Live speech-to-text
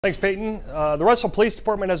Thanks, Peyton. The Russell Police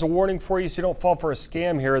Department has a warning for you so you don't fall for a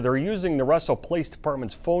scam here. They're using the Russell Police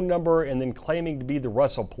Department's phone number and then claiming to be the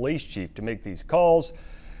Russell Police Chief to make these calls.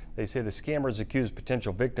 They say the scammers accuse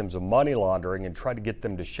potential victims of money laundering and try to get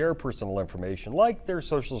them to share personal information like their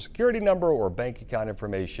social security number or bank account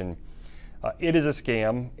information. It is a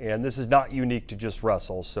scam, and this is not unique to just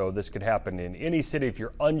Russell, so this could happen in any city. If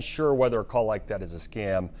you're unsure whether a call like that is a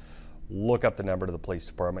scam, look up the number to the police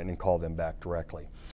department and call them back directly.